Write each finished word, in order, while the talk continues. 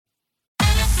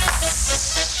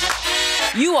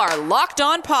You are Locked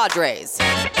On Padres.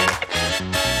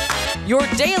 Your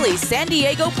daily San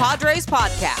Diego Padres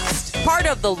podcast. Part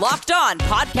of the Locked On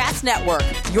Podcast Network.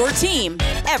 Your team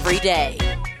every day.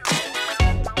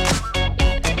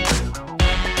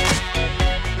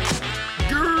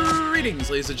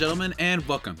 Greetings, ladies and gentlemen, and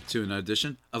welcome to another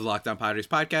edition of the Locked On Padres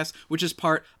podcast, which is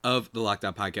part of the Locked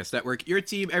On Podcast Network. Your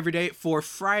team every day for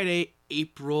Friday,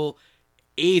 April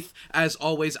 8th. As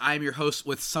always, I'm your host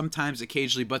with sometimes,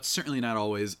 occasionally, but certainly not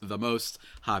always, the most,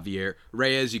 Javier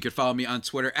Reyes. You can follow me on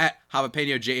Twitter at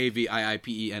Javapeno,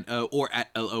 Javiipeno, or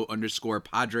at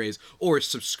LO_Padres, or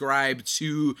subscribe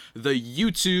to the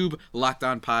YouTube Locked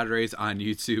On Padres on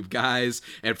YouTube, guys.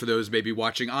 And for those maybe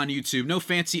watching on YouTube, no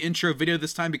fancy intro video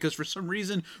this time because for some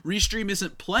reason, Restream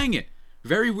isn't playing it.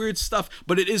 Very weird stuff,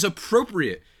 but it is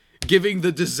appropriate, given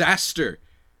the disaster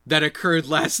that occurred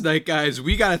last night, guys.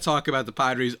 We got to talk about the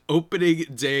Padres opening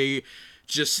day.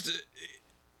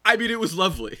 It was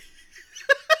lovely.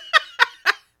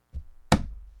 I'm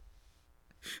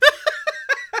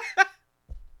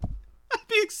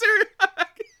being serious.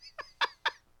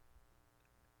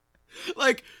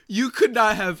 You could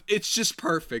not have, it's just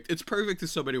perfect. It's perfect in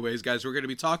so many ways, guys. We're going to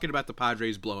be talking about the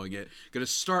Padres blowing it. Going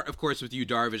to start, of course, with Yu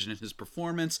Darvish and his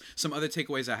performance, some other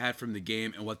takeaways I had from the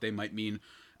game and what they might mean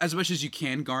as much as you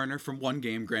can garner from one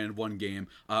game, granted one game,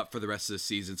 for the rest of the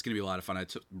season. It's going to be a lot of fun. I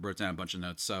wrote down a bunch of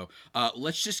notes. So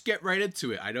let's just get right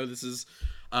into it. I know this is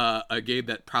a game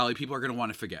that probably people are going to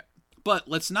want to forget. But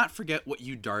let's not forget what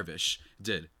Yu Darvish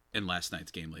did in last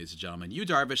night's game, ladies and gentlemen. Yu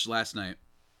Darvish last night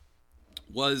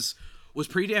was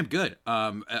pretty damn good,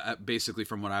 basically,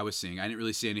 from what I was seeing. I didn't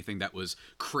really see anything that was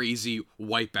crazy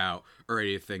wipeout or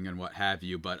anything and what have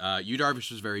you. But Yu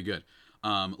Darvish was very good.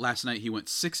 Last night he went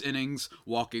 6 innings,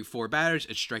 walking 4 batters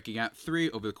and striking out 3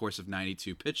 over the course of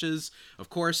 92 pitches. Of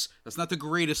course, that's not the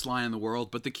greatest line in the world,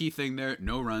 but the key thing there,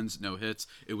 no runs, no hits.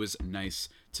 It was nice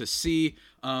to see.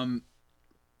 A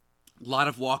lot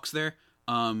of walks there,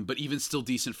 but even still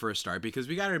decent for a start, because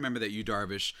we got to remember that Yu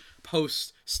Darvish,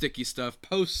 post sticky stuff,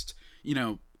 post,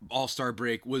 All-Star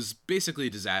break, was basically a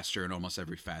disaster in almost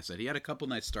every facet. He had a couple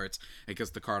nice starts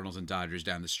against the Cardinals and Dodgers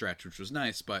down the stretch, which was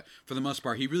nice, but for the most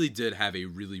part, he really did have a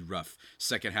really rough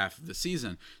second half of the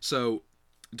season. So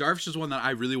Darvish is one that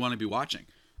I really want to be watching,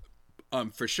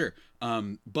 for sure.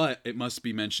 But it must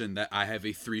be mentioned that I have a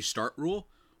 3-start rule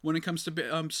when it comes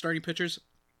to starting pitchers,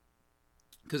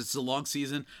 because it's a long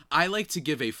season. I like to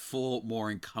give a full,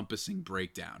 more encompassing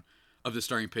breakdown of the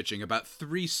starting pitching about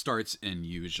 3 starts in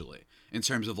usually, in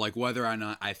terms of whether or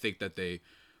not I think that they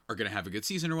are going to have a good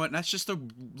season or what. And that's just a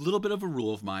little bit of a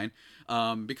rule of mine,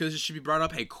 because it should be brought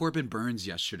up. Hey, Corbin Burns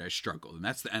yesterday struggled, and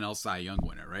that's the NL Cy Young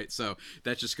winner, right? So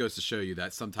that just goes to show you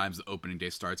that sometimes the opening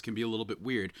day starts can be a little bit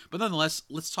weird. But nonetheless,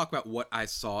 let's talk about what I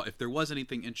saw. If there was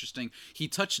anything interesting, he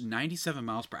touched 97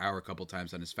 miles per hour a couple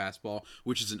times on his fastball,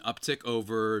 which is an uptick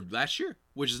over last year,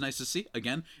 which is nice to see.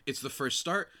 Again, it's the first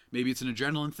start. Maybe it's an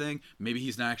adrenaline thing. Maybe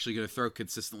he's not actually going to throw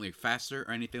consistently faster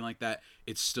or anything like that.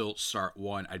 It's still start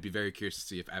 1. I'd be very curious to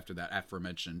see if after that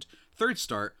aforementioned 3rd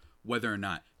start, whether or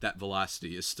not that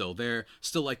velocity is still there.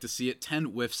 Still like to see it. 10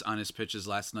 whiffs on his pitches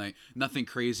last night. Nothing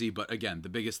crazy, but again, the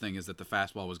biggest thing is that the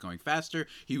fastball was going faster.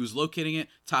 He was locating it,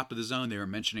 top of the zone. They were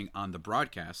mentioning on the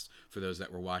broadcast, for those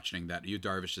that were watching, that Yu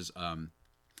Darvish's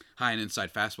high and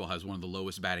inside fastball has one of the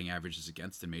lowest batting averages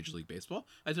against in Major League Baseball.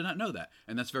 I did not know that,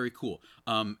 and that's very cool.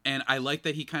 And I like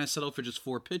that he kind of settled for just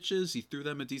 4 pitches. He threw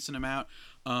them a decent amount.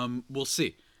 We'll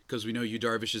see, because we know Yu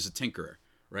Darvish is a tinkerer,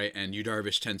 right? And Yu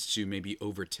Darvish tends to maybe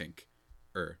over-tink.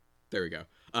 There we go.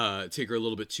 Tinker a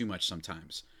little bit too much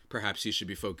sometimes. Perhaps he should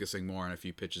be focusing more on a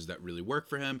few pitches that really work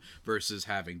for him versus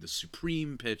having the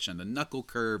supreme pitch and the knuckle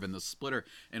curve and the splitter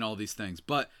and all these things.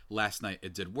 But last night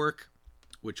it did work,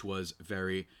 which was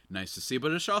very nice to see.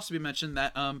 But it should also be mentioned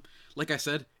that, like I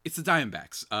said, it's the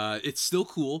Diamondbacks. It's still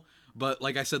cool, but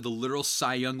like I said, the literal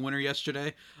Cy Young winner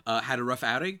yesterday had a rough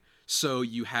outing, so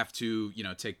you have to,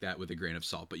 take that with a grain of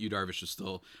salt. But Yu Darvish was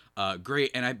still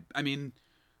great, and I mean,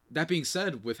 that being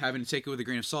said, with having to take it with a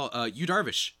grain of salt, Yu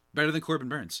Darvish, better than Corbin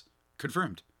Burns.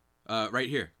 Confirmed. Right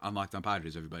here on Locked On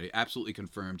Padres, everybody. Absolutely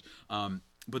confirmed.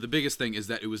 But the biggest thing is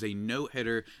that it was a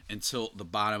no-hitter until the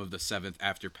bottom of the 7th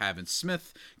after Pavin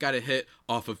Smith got a hit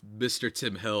off of Mr.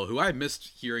 Tim Hill, who I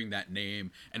missed hearing that name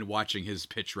and watching his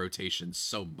pitch rotation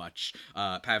so much.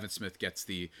 Pavin Smith gets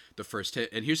the first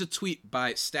hit. And here's a tweet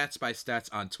by Stats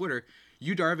on Twitter.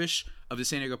 Yu Darvish of the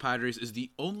San Diego Padres is the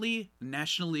only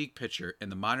National League pitcher in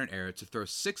the modern era to throw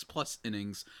 6+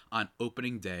 innings on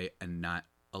opening day and not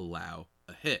allow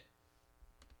a hit.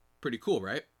 Pretty cool,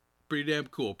 right? Pretty damn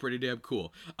cool.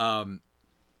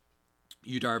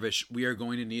 Yu Darvish, we are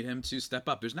going to need him to step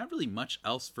up. There's not really much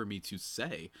else for me to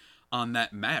say on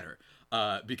that matter,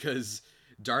 because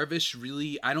Darvish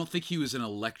really, I don't think he was an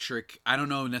electric. I don't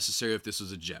know necessarily if this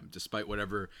was a gem, despite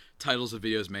whatever titles of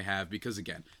videos may have, because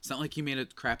again, it's not like he made a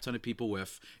crap ton of people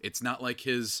whiff. It's not like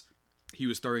he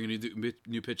was throwing a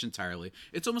new pitch entirely.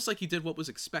 It's almost like he did what was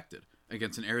expected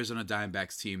against an Arizona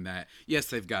Diamondbacks team that, yes,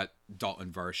 they've got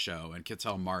Dalton Varsho and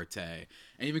Ketel Marte, and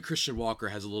even Christian Walker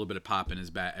has a little bit of pop in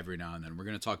his bat every now and then. We're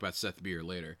going to talk about Seth Beer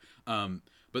later.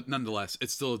 But nonetheless,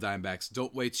 it's still a Diamondbacks.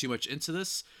 Don't weigh too much into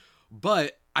this.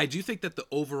 But I do think that the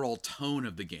overall tone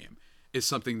of the game is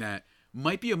something that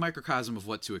might be a microcosm of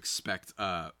what to expect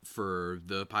for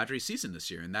the Padres season this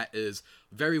year. And that is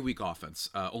very weak offense.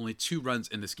 Only 2 runs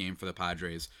in this game for the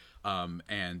Padres.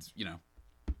 And, you know,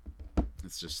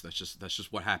 that's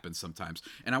just what happens sometimes.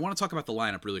 And I want to talk about the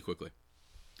lineup really quickly.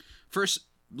 First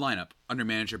lineup under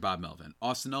manager Bob Melvin.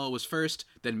 Austin Nola was first,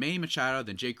 then Manny Machado,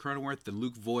 then Jake Cronenworth, then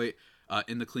Luke Voit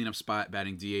in the cleanup spot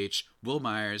batting DH, Will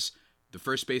Myers, the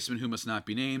first baseman who must not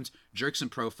be named, Jurickson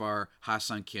Profar,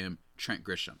 Ha-Seong Kim, Trent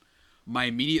Grisham. My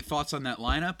immediate thoughts on that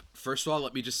lineup, first of all,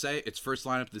 let me just say, it's first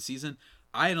lineup of the season.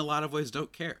 I, in a lot of ways,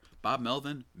 don't care. Bob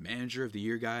Melvin, manager of the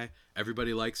year guy.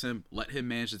 Everybody likes him. Let him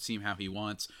manage the team how he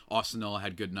wants. Austin Nola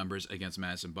had good numbers against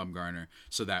Madison Bumgarner,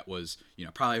 so that was, you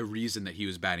know, probably a reason that he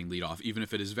was batting leadoff, even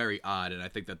if it is very odd, and I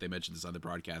think that they mentioned this on the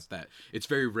broadcast, that it's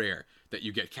very rare that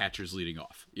you get catchers leading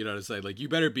off. You know what I'm saying? Like, you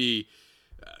better be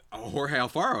Jorge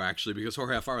Alfaro, actually, because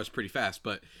Jorge Alfaro is pretty fast,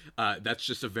 but that's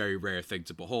just a very rare thing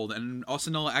to behold. And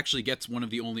Austin Nola actually gets one of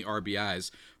the only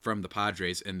RBIs from the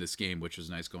Padres in this game, which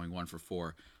was nice, going 1 for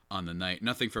 4 on the night.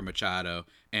 Nothing from Machado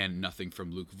and nothing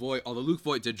from Luke Voit, although Luke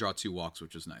Voit did draw 2 walks,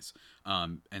 which was nice.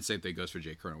 And same thing goes for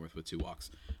Jake Cronenworth with 2 walks.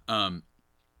 But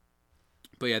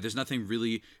yeah, there's nothing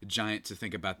really giant to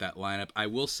think about that lineup. I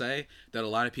will say that a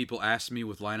lot of people ask me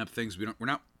with lineup things, we're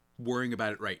not worrying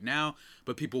about it right now,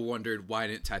 but people wondered why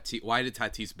did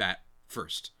Tatis bat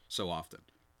first so often,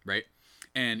 right?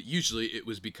 And usually it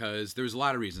was because there was a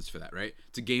lot of reasons for that, right?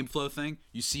 It's a game flow thing.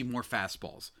 You see more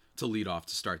fastballs to lead off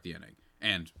to start the inning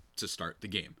and to start the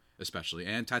game, especially.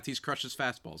 And Tatis crushes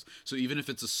fastballs. So even if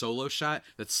it's a solo shot,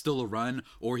 that's still a run,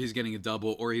 or he's getting a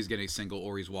double, or he's getting a single,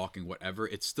 or he's walking, whatever,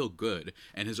 it's still good.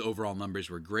 And his overall numbers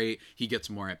were great. He gets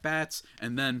more at bats.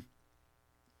 And then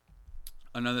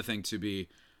another thing to be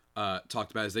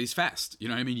talked about is that he's fast. You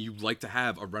know what I mean? You like to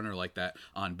have a runner like that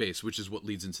on base, which is what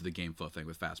leads into the game flow thing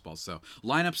with fastballs. So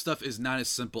lineup stuff is not as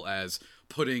simple as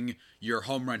putting your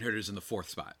home run hitters in the 4th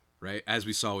spot, right? As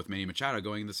we saw with Manny Machado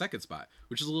going in the 2nd spot,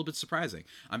 which is a little bit surprising.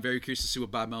 I'm very curious to see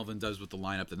what Bob Melvin does with the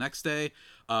lineup the next day.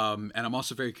 And I'm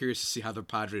also very curious to see how the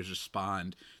Padres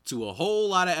respond to a whole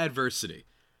lot of adversity,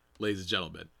 ladies and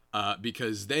gentlemen,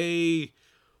 because they...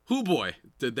 Who boy,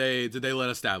 did they let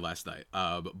us down last night,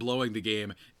 blowing the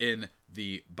game in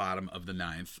the bottom of the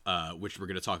 9th, which we're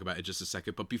going to talk about in just a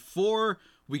second. But before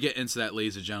we get into that,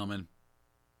 ladies and gentlemen,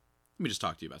 let me just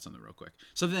talk to you about something real quick.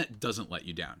 Something that doesn't let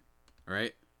you down, all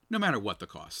right? No matter what the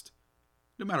cost,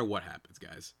 no matter what happens,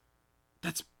 guys.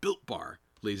 That's Built Bar,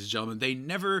 ladies and gentlemen. They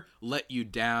never let you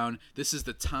down. This is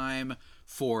the time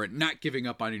for not giving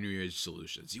up on your New Year's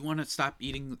resolutions. You want to stop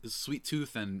eating sweet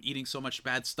tooth and eating so much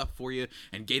bad stuff for you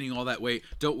and gaining all that weight?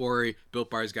 Don't worry, Built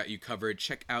Bar's got you covered.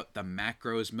 Check out the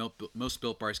macros. Most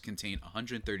Built Bars contain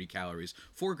 130 calories,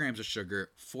 4 grams of sugar,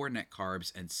 4 net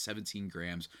carbs, and 17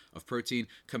 grams of protein.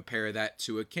 Compare that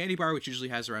to a candy bar, which usually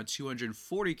has around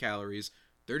 240 calories,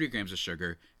 30 grams of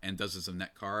sugar, and dozens of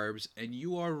net carbs, and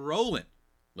you are rolling,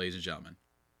 ladies and gentlemen.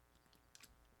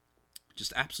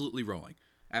 Just absolutely rolling.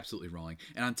 Absolutely rolling.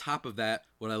 And on top of that,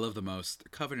 what I love the most, they're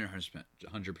covered in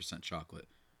 100% chocolate.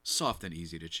 Soft and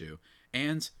easy to chew.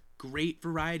 And great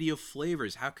variety of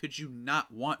flavors. How could you not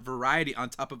want variety on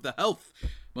top of the health?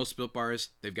 Most Built Bars,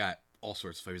 they've got all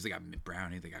sorts of flavors. They got mint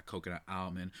brownie, they got coconut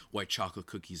almond, white chocolate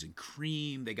cookies and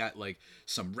cream. They got like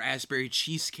some raspberry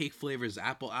cheesecake flavors,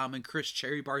 apple almond crisp,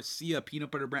 cherry barcia,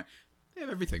 peanut butter brownie. They have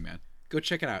everything, man. Go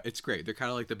check it out. It's great. They're kind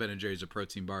of like the Ben & Jerry's of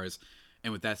protein bars.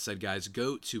 And with that said, guys,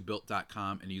 go to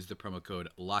Built.com and use the promo code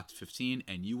LOCKED15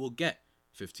 and you will get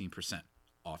 15%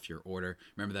 off your order.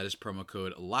 Remember, that is promo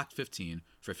code LOCKED15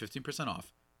 for 15%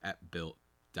 off at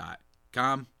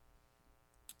Built.com.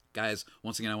 Guys,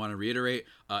 once again, I want to reiterate,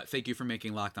 thank you for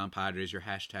making Locked On Padres your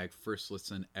hashtag first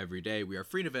listen every day. We are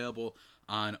free and available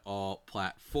on all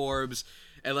platforms.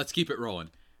 And let's keep it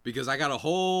rolling, because I got a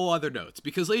whole other notes.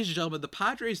 Because, ladies and gentlemen, the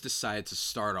Padres decided to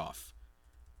start off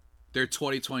their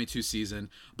 2022 season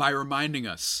by reminding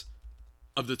us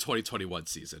of the 2021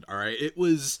 season. All right, it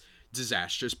was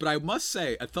disastrous, but I must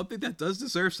say, something that does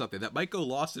deserve something that might go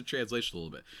lost in translation a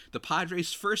little bit. The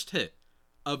Padres' first hit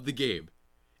of the game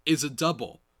is a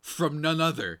double from none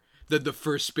other than the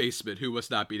first baseman who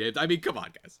must not be named. I mean, come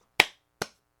on, guys.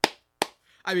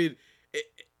 I mean,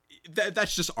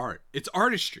 that's just art. It's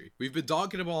artistry. We've been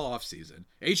dogging him all offseason.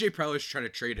 AJ Preller's trying to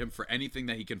trade him for anything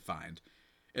that he can find.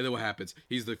 And then what happens?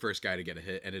 He's the first guy to get a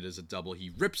hit, and it is a double.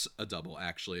 He rips a double,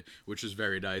 actually, which was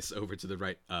very nice over to the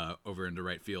right, over into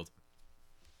right field.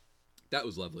 That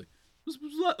was lovely.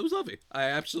 It was lovely. I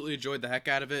absolutely enjoyed the heck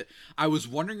out of it. I was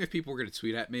wondering if people were going to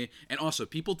tweet at me, and also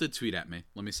people did tweet at me.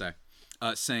 Let me say,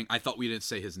 saying I thought we didn't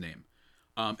say his name,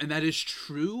 and that is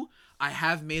true. I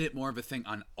have made it more of a thing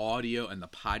on audio and the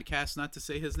podcast not to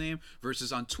say his name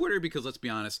versus on Twitter because let's be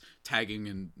honest, tagging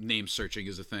and name searching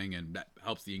is a thing and that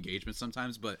helps the engagement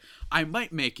sometimes. But I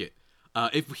might make it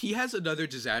if he has another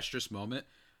disastrous moment.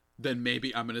 Then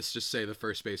maybe I'm going to just say the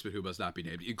first baseman who must not be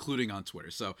named, including on Twitter.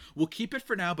 So we'll keep it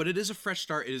for now, but it is a fresh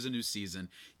start. It is a new season.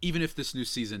 Even if this new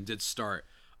season did start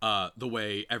the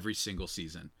way every single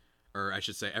season, or I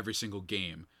should say every single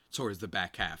game towards the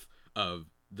back half of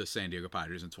the San Diego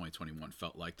Padres in 2021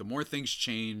 felt like. The more things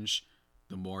change,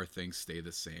 the more things stay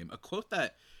the same. A quote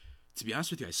that, to be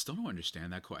honest with you, I still don't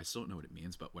understand that quote. I still don't know what it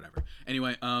means, but whatever.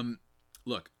 Anyway,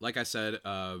 look, like I said,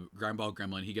 Grindball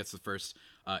Gremlin, he gets the first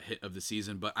hit of the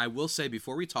season. But I will say,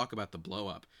 before we talk about the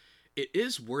blow-up, it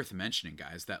is worth mentioning,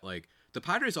 guys, that like the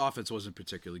Padres' offense wasn't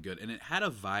particularly good, and it had a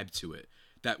vibe to it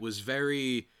that was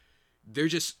very. They're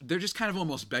just kind of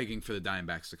almost begging for the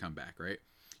Diamondbacks to come back, right?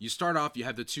 You start off, you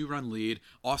have the 2-run lead.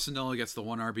 Austin Nola gets the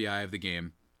 1 RBI of the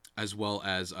game, as well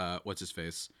as what's his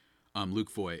face,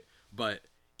 Luke Voit. But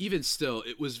even still,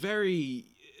 it was very.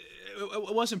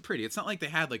 It wasn't pretty. It's not like they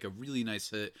had like a really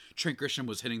nice hit. Trent Grisham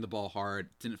was hitting the ball hard.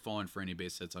 Didn't fall in for any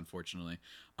base hits, unfortunately.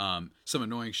 An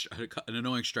annoying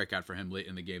strikeout for him late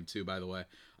in the game too, by the way.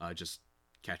 Just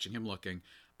catching him looking.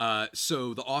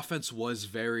 So the offense was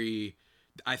very.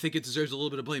 I think it deserves a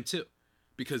little bit of blame too,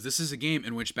 because this is a game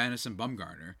in which Madison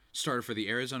Bumgarner started for the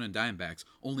Arizona Diamondbacks.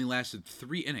 Only lasted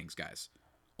 3 innings, guys.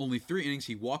 Only 3 innings.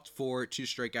 He walked 4, 2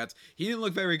 strikeouts. He didn't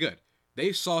look very good.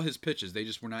 They saw his pitches. They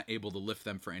just were not able to lift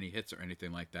them for any hits or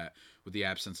anything like that with the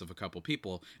absence of a couple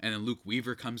people. And then Luke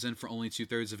Weaver comes in for only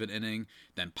 2/3 of an inning.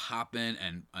 Then Poppin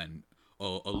and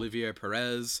Olivier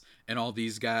Perez and all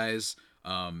these guys.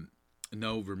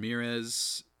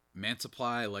 Ramirez,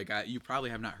 Mantiply. You probably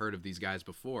have not heard of these guys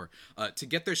before. To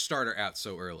get their starter out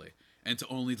so early and to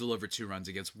only deliver 2 runs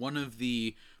against one of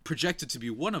the projected to be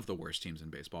one of the worst teams in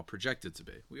baseball. Projected to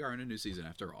be. We are in a new season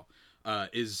after all.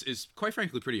 Is quite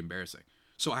frankly pretty embarrassing.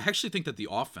 So I actually think that the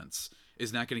offense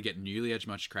is not going to get nearly as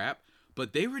much crap,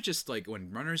 but they were just like,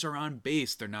 when runners are on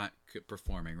base, they're not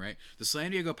performing, right? The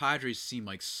San Diego Padres seem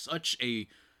like such a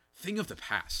thing of the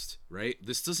past, right?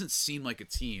 This doesn't seem like a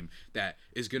team that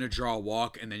is going to draw a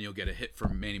walk and then you'll get a hit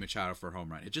from Manny Machado for a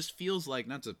home run. It just feels like,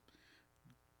 not that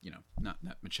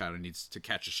Machado needs to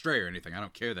catch a stray or anything. I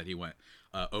don't care that he went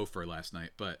 0 for last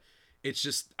night, but it's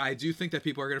just, I do think that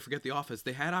people are going to forget the offense.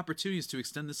 They had opportunities to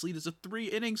extend this lead as a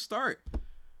 3-inning start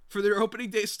for their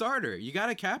opening day starter. You got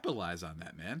to capitalize on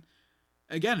that, man.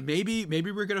 Again, maybe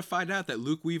we're going to find out that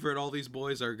Luke Weaver and all these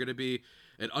boys are going to be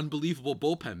an unbelievable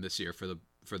bullpen this year for the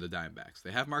Diamondbacks.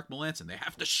 They have Mark Melancon. They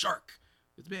have the Shark.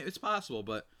 It's possible,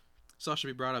 but it's also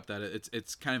be brought up that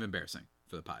it's kind of embarrassing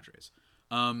for the Padres.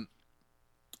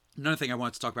 Another thing I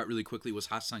wanted to talk about really quickly was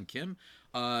Ha-Seong Kim.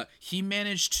 He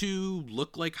managed to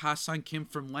look like Ha-Seong Kim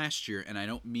from last year, and I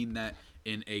don't mean that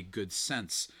in a good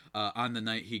sense. On the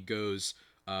night, he goes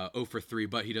 0 for 3,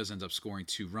 but he does end up scoring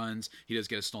 2 runs. He does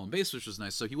get a stolen base, which was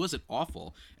nice, so he wasn't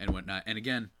awful and whatnot. And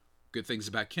again, good things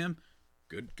about Kim.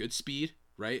 Good speed,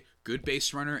 right? Good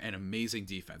base runner and amazing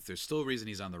defense. There's still a reason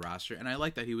he's on the roster, and I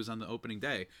like that he was on the opening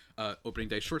day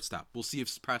shortstop. We'll see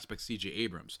if prospect C.J.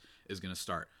 Abrams is going to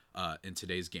start in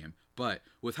today's game. But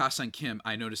with Ha-Seong Kim,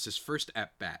 I noticed his first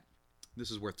at-bat, this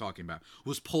is worth talking about,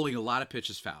 was pulling a lot of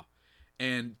pitches foul.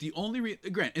 And the only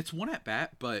grant, it's one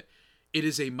at-bat, but it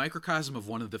is a microcosm of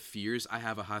one of the fears I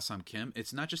have of Ha-Seong Kim.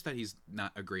 It's not just that he's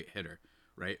not a great hitter,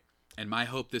 right? And my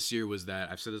hope this year was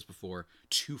that, I've said this before,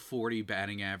 240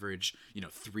 batting average,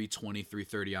 320,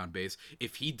 330 on base.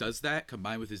 If he does that,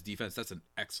 combined with his defense, that's an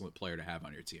excellent player to have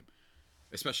on your team,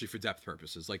 especially for depth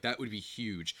purposes. Like, that would be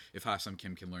huge if Ha-Seong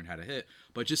Kim can learn how to hit.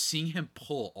 But just seeing him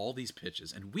pull all these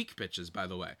pitches, and weak pitches, by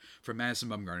the way, from Madison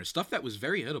Bumgarner, stuff that was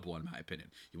very hittable in my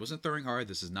opinion. He wasn't throwing hard.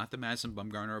 This is not the Madison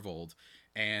Bumgarner of old.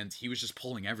 And he was just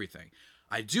pulling everything.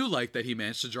 I do like that he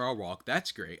managed to draw a walk.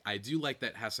 That's great. I do like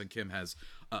that Ha-Seong Kim has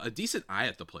a decent eye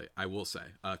at the plate, I will say,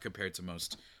 compared to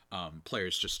most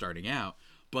players just starting out.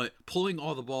 But pulling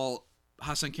all the ball,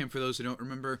 Ha-Seong Kim, for those who don't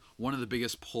remember, one of the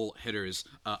biggest pull hitters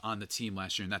on the team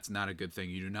last year, and that's not a good thing.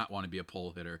 You do not want to be a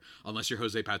pull hitter unless you're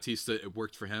Jose Bautista. It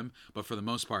worked for him, but for the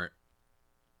most part,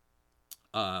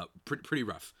 pretty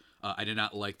rough. I did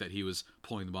not like that he was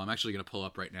pulling the ball. I'm actually going to pull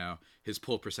up right now his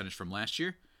pull percentage from last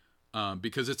year,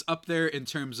 because it's up there in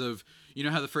terms of, you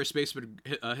know how the first baseman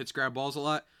hits grab balls a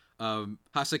lot?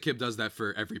 Ha-Seong Kim does that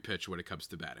for every pitch when it comes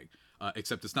to batting,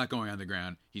 except it's not going on the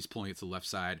ground. He's pulling it to the left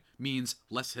side, means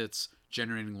less hits,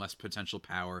 generating less potential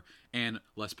power, and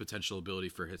less potential ability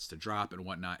for hits to drop and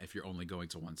whatnot if you're only going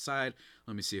to one side.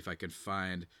 Let me see if I can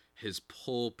find his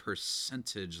pull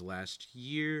percentage last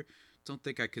year. Don't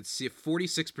think I could see it.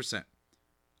 46%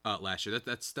 last year.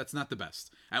 That's not the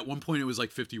best. At one point it was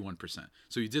like 51%.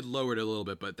 So he did lower it a little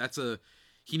bit, but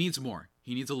he needs more.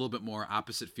 He needs a little bit more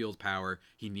opposite field power.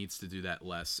 He needs to do that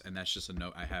less, and that's just a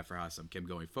note I have for Ha-Seong Kim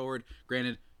going forward.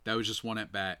 Granted, that was just one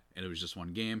at bat, and it was just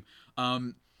one game.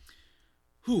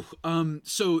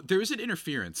 So there is an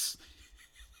interference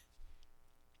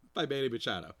by Manny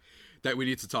Machado that we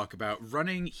need to talk about.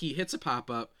 He hits a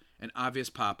pop-up, an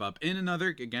obvious pop-up, in another,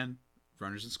 again,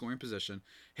 runners in scoring position,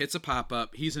 hits a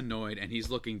pop-up, he's annoyed, and he's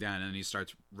looking down, and he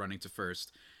starts running to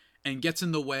first, and gets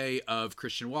in the way of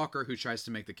Christian Walker, who tries to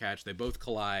make the catch. They both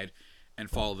collide and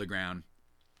fall to the ground.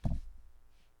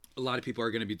 A lot of people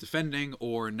are going to be defending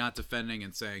or not defending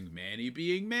and saying, Manny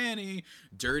being Manny,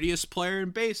 dirtiest player in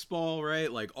baseball,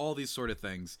 right? Like, all these sort of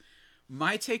things.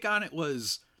 My take on it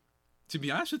was, to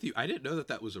be honest with you, I didn't know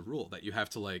that was a rule, that you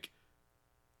have to, like,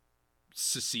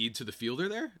 secede to the fielder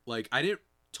there. Like, I didn't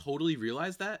totally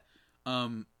realize that.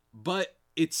 But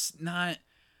it's not...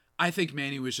 I think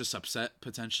Manny was just upset,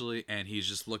 potentially, and he's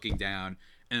just looking down,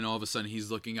 and all of a sudden he's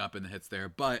looking up and the hit's there.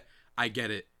 But I get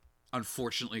it.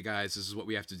 Unfortunately, guys, this is what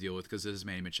we have to deal with because this is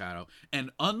Manny Machado. And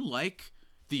unlike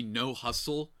the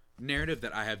no-hustle narrative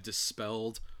that I have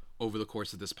dispelled over the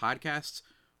course of this podcast,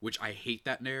 which I hate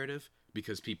that narrative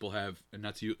because people have, and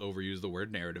not to overuse the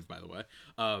word narrative, by the way,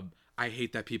 I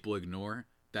hate that people ignore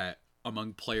that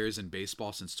among players in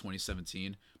baseball since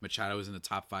 2017, Machado is in the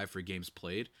top 5 for games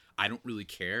played. I don't really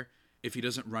care if he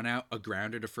doesn't run out a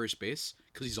grounder to first base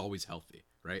because he's always healthy,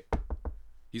 right?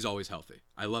 He's always healthy.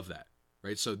 I love that,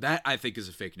 right? So that, I think, is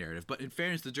a fake narrative. But in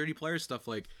fairness, the dirty player stuff,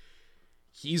 like,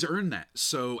 he's earned that.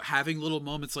 So having little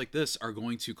moments like this are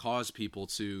going to cause people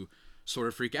to sort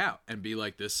of freak out and be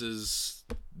like, this is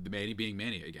the Manny being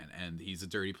Manny again, and he's a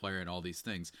dirty player and all these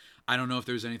things. I don't know if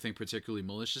there's anything particularly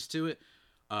malicious to it.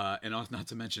 And not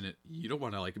to mention it, you don't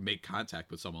want to like make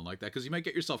contact with someone like that because you might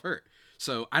get yourself hurt.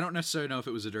 So I don't necessarily know if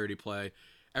it was a dirty play.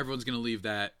 Everyone's going to leave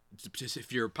that. Just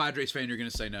if you're a Padres fan, you're going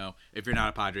to say no. If you're not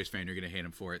a Padres fan, you're going to hate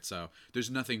him for it. So there's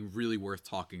nothing really worth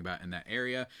talking about in that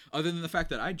area other than the fact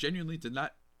that I genuinely did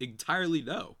not entirely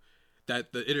know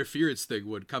that the interference thing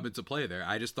would come into play there.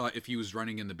 I just thought if he was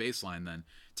running in the baseline, then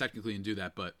technically you can do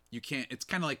that, but you can't. It's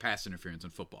kind of like pass interference in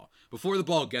football. Before the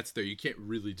ball gets there, you can't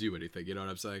really do anything. You know what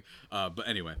I'm saying? But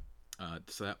anyway,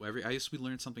 so that I guess we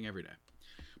learned something every day.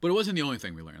 But it wasn't the only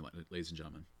thing we learned, ladies and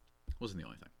gentlemen. It wasn't the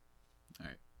only thing. All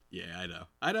right. Yeah,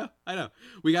 I know.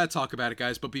 We got to talk about it,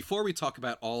 guys. But before we talk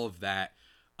about all of that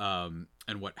and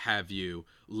what have you,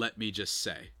 let me just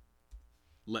say,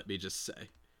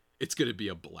 it's going to be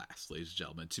a blast, ladies and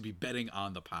gentlemen, to be betting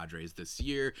on the Padres this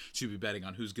year, to be betting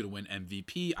on who's going to win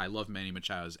MVP. I love Manny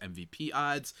Machado's MVP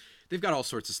odds. They've got all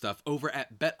sorts of stuff over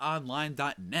at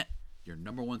betonline.net, your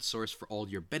number one source for all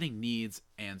your betting needs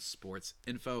and sports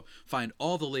info. Find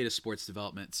all the latest sports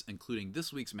developments, including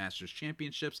this week's Masters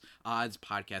Championships, odds,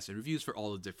 podcasts, and reviews for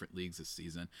all the different leagues this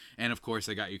season. And, of course,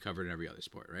 I got you covered in every other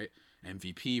sport, right?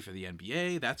 MVP for the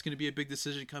NBA, that's going to be a big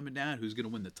decision coming down. Who's going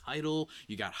to win the title?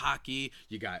 You got hockey,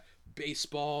 you got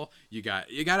baseball, you got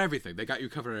everything. They got you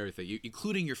covered on everything,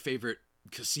 including your favorite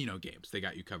casino games. They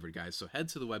got you covered, guys. So head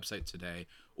to the website today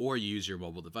or use your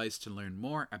mobile device to learn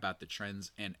more about the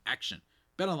trends and action.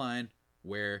 BetOnline,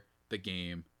 where the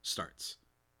game starts.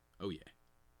 Oh yeah,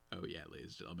 ladies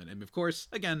and gentlemen. And of course,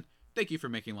 again, thank you for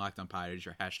making Locked On Padres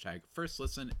your hashtag first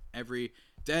listen every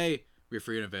day. We're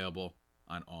free and available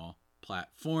on all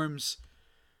platforms.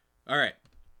 All right,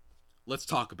 let's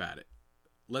talk about it.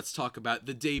 Let's talk about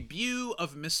the debut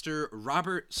of Mr.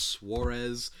 Robert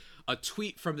Suarez, a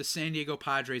tweet from the San Diego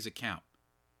Padres account,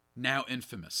 now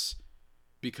infamous,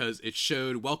 because it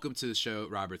showed, welcome to the show,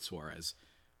 Robert Suarez.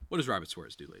 What does Robert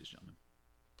Suarez do, ladies and gentlemen?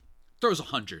 Throws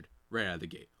 100 right out of the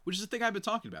gate, which is the thing I've been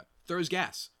talking about. Throws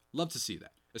gas. Love to see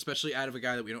that, especially out of a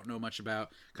guy that we don't know much about,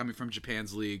 coming from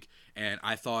Japan's league. And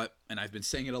I thought, and I've been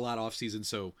saying it a lot off season,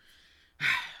 so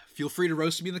feel free to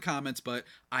roast me in the comments, but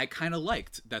I kind of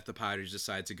liked that the Padres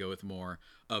decided to go with more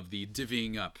of the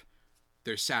divvying up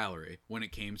their salary when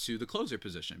it came to the closer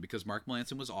position, because Mark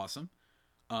Melancon was awesome.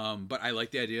 But I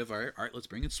like the idea of, all right, let's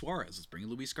bring in Suarez. Let's bring in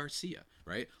Luis Garcia,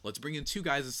 right? Let's bring in 2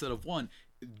 guys instead of 1.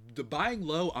 The buying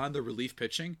low on the relief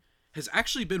pitching has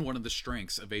actually been one of the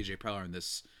strengths of AJ Preller in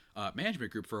this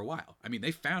management group for a while. I mean,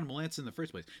 they found Melancon in the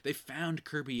first place. They found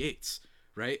Kirby Yates,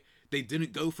 right? They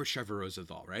didn't go for Trevor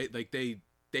Rosenthal, right? Like,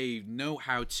 they know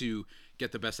how to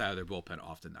get the best out of their bullpen,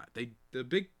 often not. The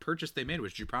big purchase they made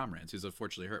was Drew Pomeranz, who's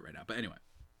unfortunately hurt right now. But anyway.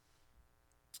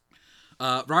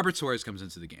 Robert Suarez comes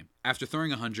into the game. After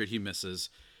throwing 100, he misses,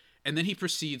 and then he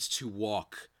proceeds to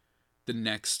walk the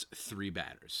next 3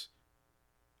 batters.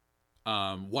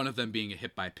 One of them being a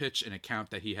hit by pitch in a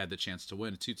count that he had the chance to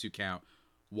win, a 2-2 count,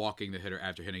 walking the hitter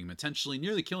after hitting him intentionally,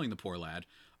 nearly killing the poor lad,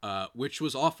 which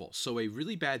was awful. So a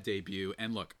really bad debut.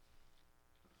 And look,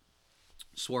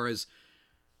 Suarez,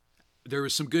 there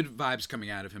was some good vibes coming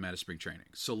out of him out of spring training.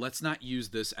 So let's not use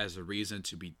this as a reason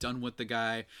to be done with the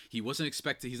guy. He's not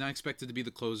expected to be the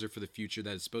closer for the future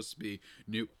that is supposed to be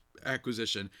new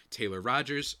acquisition. Taylor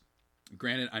Rogers,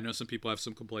 granted, I know some people have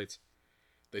some complaints.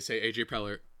 They say, AJ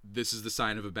Preller, this is the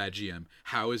sign of a bad GM.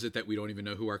 How is it that we don't even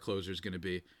know who our closer is going to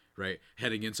be, right?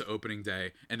 Heading into opening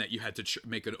day, and that you had to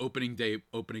make an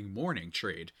opening morning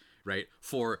trade, right,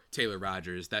 for Taylor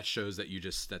Rogers. That shows that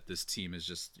that this team is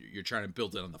just, you're trying to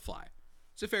build it on the fly.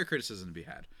 It's a fair criticism to be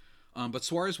had. But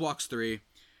Suarez walks 3,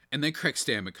 and then Craig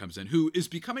Stammen comes in, who is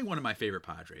becoming one of my favorite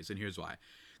Padres, and here's why.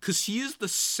 Because he is the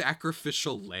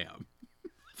sacrificial lamb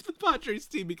of the Padres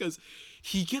team, because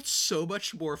he gets so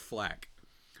much more flack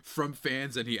from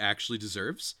fans than he actually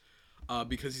deserves,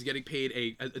 because he's getting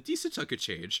paid a decent chunk of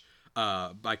change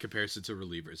by comparison to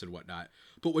relievers and whatnot.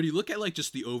 But when you look at like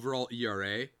just the overall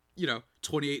ERA,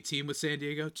 2018 with San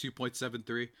Diego,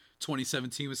 2.73,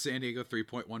 2017 with San Diego,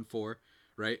 3.14,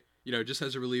 right? Just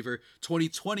as a reliever.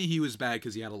 2020 he was bad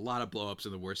because he had a lot of blowups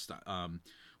in the worst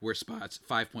spots,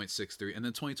 5.63, and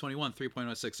then 2021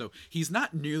 3.06. So he's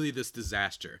not nearly this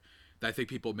disaster that I think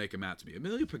people make him out to be.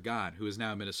 Emilio Pagan, who is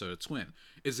now a Minnesota Twin,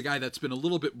 is a guy that's been a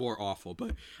little bit more awful,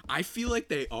 but I feel like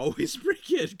they always bring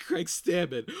in Craig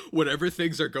Stammen whenever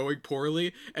things are going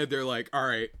poorly, and they're like, all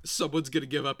right, someone's going to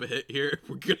give up a hit here.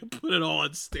 We're going to put it all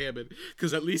on Stammen,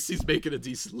 because at least he's making a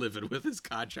decent living with his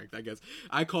contract, I guess.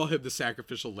 I call him the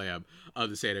sacrificial lamb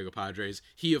of the San Diego Padres.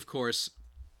 He, of course,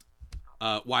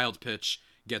 wild pitch,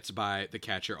 gets by the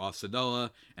catcher Austin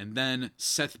Nola, and then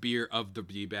Seth Beer of the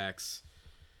D-backs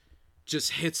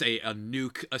just hits a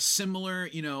nuke, a similar,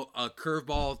 a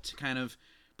curveball to kind of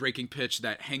breaking pitch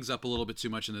that hangs up a little bit too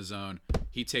much in the zone.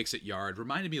 He takes it yard.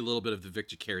 Reminded me a little bit of the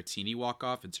Victor Caratini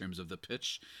walk-off in terms of the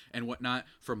pitch and whatnot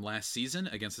from last season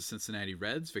against the Cincinnati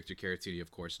Reds. Victor Caratini,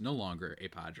 of course, no longer a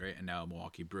Padre and now a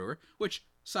Milwaukee Brewer, which,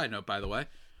 side note, by the way,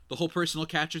 the whole personal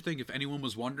catcher thing, if anyone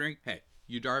was wondering, hey,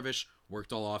 Yu Darvish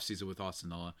worked all offseason with Austin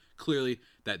Nola. Clearly,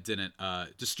 that didn't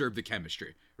disturb the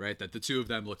chemistry, right? That the two of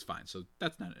them looked fine, so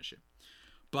that's not an issue.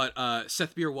 But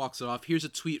Seth Beer walks it off. Here's a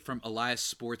tweet from Elias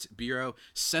Sports Bureau.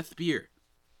 Seth Beer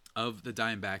of the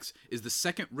Diamondbacks is the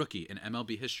second rookie in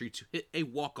MLB history to hit a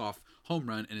walk-off home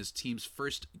run in his team's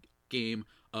first game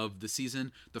of the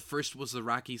season. The first was the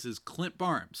Rockies' Clint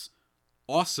Barnes,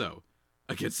 also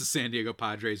against the San Diego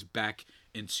Padres back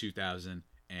in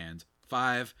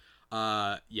 2005.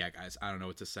 Yeah, guys, I don't know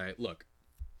what to say. Look,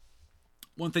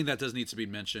 one thing that does need to be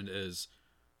mentioned is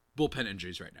bullpen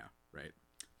injuries right now, right?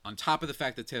 On top of the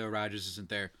fact that Taylor Rogers isn't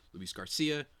there, Luis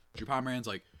Garcia, Drew Pomeranz,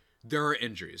 there are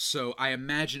injuries. So I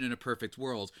imagine in a perfect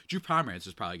world, Drew Pomeranz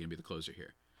is probably going to be the closer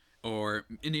here. And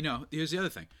here's the other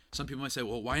thing. Some people might say,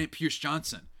 well, why didn't Pierce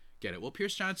Johnson get it? Well,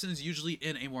 Pierce Johnson is usually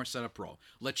in a more set up role.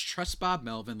 Let's trust Bob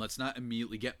Melvin. Let's not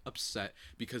immediately get upset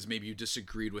because maybe you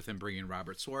disagreed with him bringing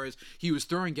Robert Suarez. He was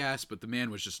throwing gas, but the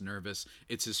man was just nervous.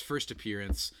 It's his first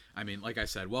appearance. I mean, like I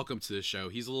said, welcome to the show.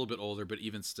 He's a little bit older, but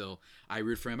even still, I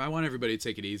root for him. I want everybody to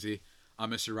take it easy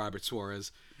on Mr. Robert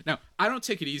Suarez. Now, I don't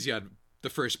take it easy on the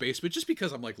first base, but just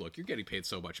because I'm like, look, you're getting paid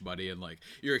so much money and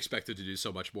you're expected to do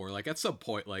so much more. At some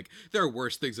point, there are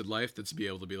worse things in life than to be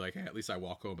able to be like, hey, at least I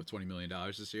walk home with $20 million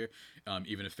this year,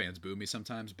 even if fans boo me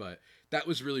sometimes. But that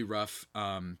was really rough,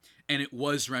 and it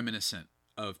was reminiscent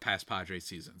of past Padres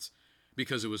seasons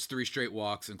because it was 3 straight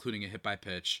walks, including a hit by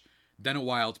pitch, then a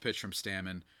wild pitch from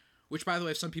Stammen, which, by the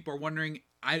way, if some people are wondering,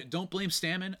 I don't blame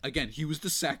Stammen. Again, he was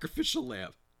the sacrificial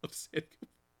lamb of San Diego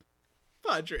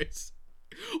Padres.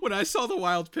 When I saw the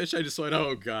wild pitch, I just went,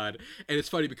 oh, God. And it's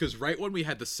funny because right when we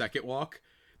had the second walk,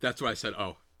 that's when I said,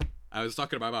 oh. I was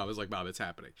talking to my mom. I was like, Mom, it's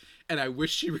happening. And I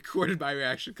wish she recorded my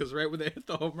reaction because right when they hit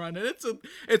the home run, and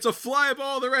it's a fly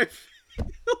ball to right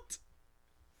field.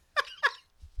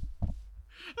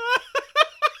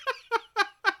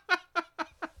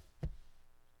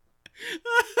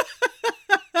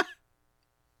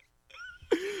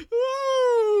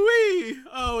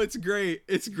 it's great.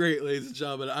 It's great, ladies and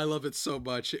gentlemen. I love it so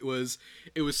much. It was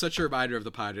such a reminder of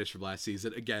the Padres from last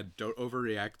season. Again, don't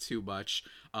overreact too much.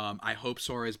 I hope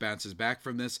Suarez bounces back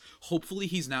from this. Hopefully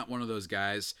he's not one of those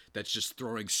guys that's just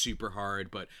throwing super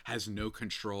hard but has no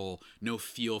control, no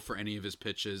feel for any of his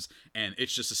pitches, and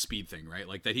it's just a speed thing, right?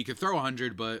 Like that he could throw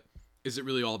 100, but is it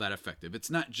really all that effective? It's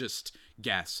not just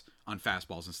gas on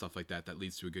fastballs and stuff like that that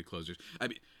leads to a good closer. I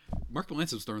mean, Mark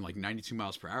Melancon was throwing like 92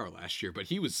 miles per hour last year, but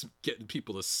he was getting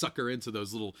people to sucker into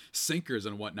those little sinkers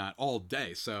and whatnot all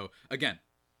day. So again,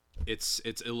 it's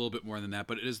a little bit more than that,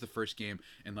 but it is the first game,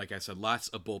 and like I said, lots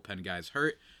of bullpen guys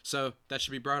hurt, so that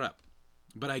should be brought up.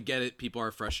 But I get it; people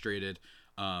are frustrated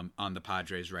on the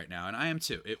Padres right now, and I am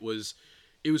too. It was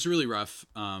really rough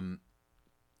to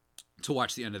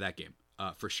watch the end of that game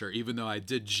for sure. Even though I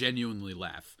did genuinely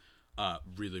laugh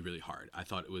really, really hard. I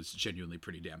thought it was genuinely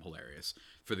pretty damn hilarious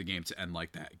for the game to end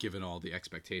like that, given all the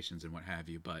expectations and what have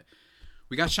you. But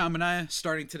we got Sean Manaea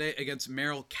starting today against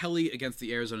Merrill Kelly against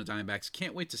the Arizona Diamondbacks.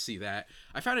 Can't wait to see that.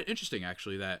 I found it interesting,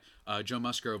 actually, that Joe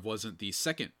Musgrove wasn't the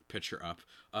second pitcher up.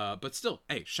 But still,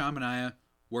 hey, Sean Manaea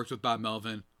worked with Bob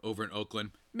Melvin over in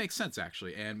Oakland. Makes sense,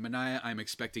 actually. And Manaea, I'm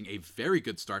expecting a very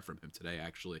good start from him today,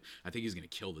 actually. I think he's going to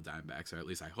kill the Diamondbacks, or at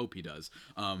least I hope he does.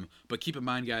 But keep in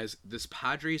mind, guys, this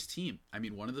Padres team, I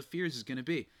mean, one of the fears is going to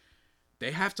be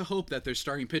they have to hope that their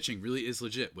starting pitching really is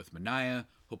legit with Manaea.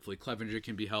 Hopefully Clevenger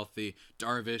can be healthy,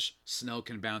 Darvish, Snell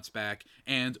can bounce back,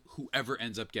 and whoever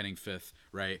ends up getting fifth,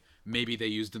 right? Maybe they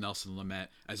use Dinelson Lamet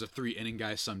as a 3-inning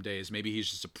guy some days. Maybe he's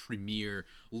just a premier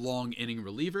long-inning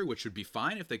reliever, which would be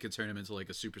fine if they could turn him into like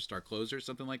a superstar closer or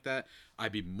something like that.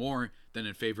 I'd be more than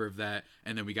in favor of that.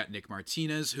 And then we got Nick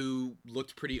Martinez, who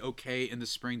looked pretty okay in the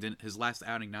spring. His last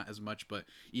outing, not as much, but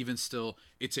even still,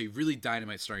 it's a really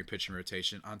dynamite starting pitching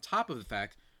rotation. On top of the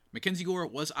fact, Mackenzie Gore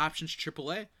was options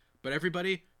AAA, but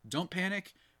everybody, don't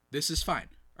panic. This is fine.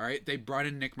 All right, they brought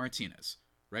in Nick Martinez,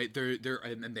 right?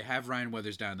 And they have Ryan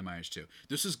Weathers down in the minors too.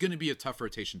 This is going to be a tough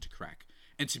rotation to crack.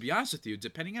 And to be honest with you,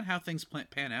 depending on how things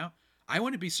pan out, I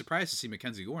wouldn't be surprised to see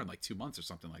Mackenzie Gore in like 2 months or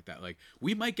something like that. Like,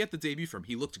 we might get the debut from him.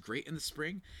 He looked great in the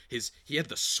spring. He had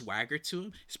the swagger to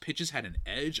him. His pitches had an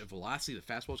edge, a velocity, the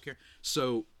fastballs carry.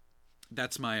 So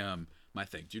that's my my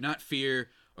thing. Do not fear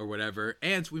or whatever.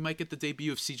 And we might get the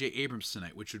debut of CJ Abrams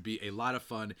tonight, which would be a lot of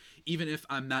fun, even if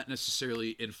I'm not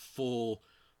necessarily in full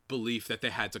belief that they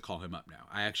had to call him up now.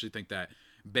 I actually think that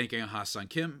banking on Ha-Seong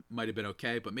Kim might have been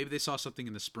okay, but maybe they saw something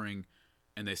in the spring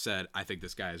and they said, I think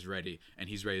this guy is ready, and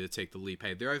he's ready to take the leap.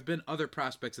 Hey, there have been other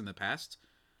prospects in the past,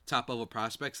 top-level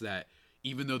prospects, that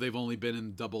even though they've only been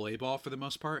in AA ball for the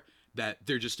most part, that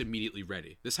they're just immediately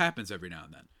ready. This happens every now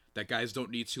and then, that guys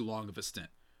don't need too long of a stint.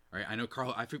 Right? I know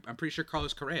I'm pretty sure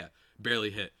Carlos Correa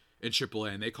barely hit in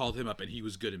AAA, and they called him up, and he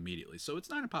was good immediately. So it's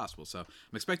not impossible. So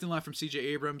I'm expecting a lot from CJ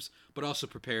Abrams, but also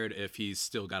prepared if he's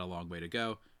still got a long way to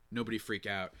go. Nobody freak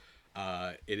out.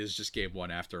 It is just game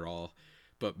one after all.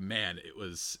 But man, it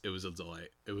was a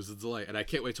delight. It was a delight, and I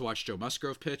can't wait to watch Joe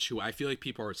Musgrove pitch, who I feel like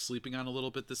people are sleeping on a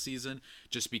little bit this season,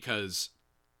 just because,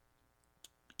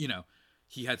 you know,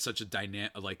 he had such a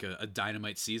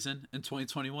dynamite season in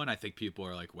 2021. I think people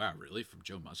are like, wow, really? From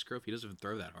Joe Musgrove? He doesn't even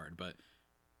throw that hard, but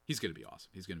he's going to be awesome.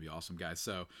 He's going to be awesome, guys.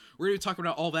 So we're going to be talking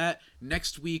about all that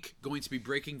next week, going to be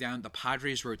breaking down the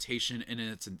Padres rotation in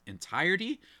its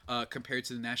entirety compared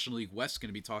to the National League West. Going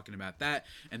to be talking about that.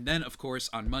 And then, of course,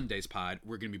 on Monday's pod,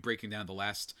 we're going to be breaking down the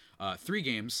last 3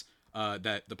 games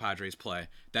that the Padres play.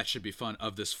 That should be fun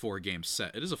of this 4-game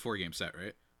set. It is a 4-game set,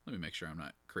 right? Let me make sure I'm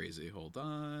not crazy. Hold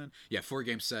on. Yeah,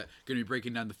 4-game set. Going to be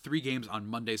breaking down the 3 games on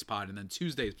Monday's pod, and then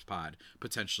Tuesday's pod,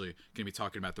 potentially going to be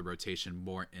talking about the rotation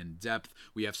more in depth.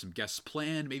 We have some guests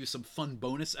planned, maybe some fun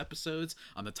bonus episodes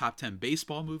on the top 10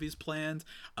 baseball movies planned.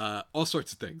 All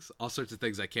sorts of things. All sorts of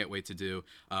things I can't wait to do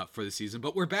for the season.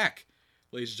 But we're back,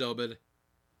 ladies and gentlemen,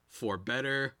 for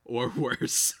better or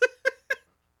worse.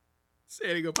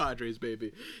 San Diego Padres,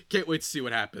 baby. Can't wait to see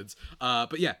what happens.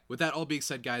 But yeah, with that all being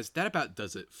said, guys, that about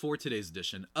does it for today's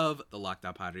edition of the Locked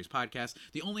On Padres podcast,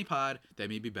 the only pod that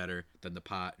may be better than the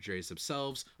Padres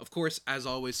themselves. Of course, as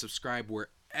always, subscribe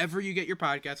wherever you get your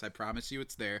podcasts. I promise you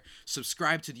it's there.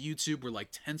 Subscribe to the YouTube. We're like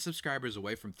 10 subscribers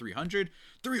away from 300.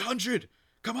 300!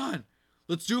 Come on!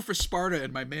 Let's do it for Sparta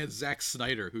and my man Zack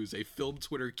Snyder, who's a film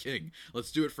Twitter king.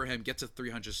 Let's do it for him. Get to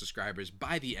 300 subscribers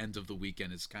by the end of the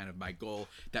weekend is kind of my goal.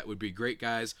 That would be great,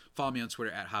 guys. Follow me on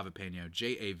Twitter at Javipeno,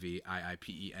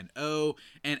 JAVIIPENO,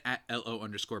 and at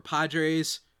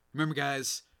LO_Padres. Remember,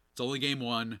 guys, it's only game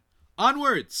 1.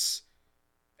 Onwards!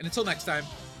 And until next time,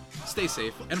 stay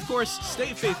safe. And, of course, stay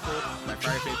faithful, my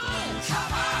fire faithful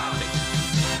homies.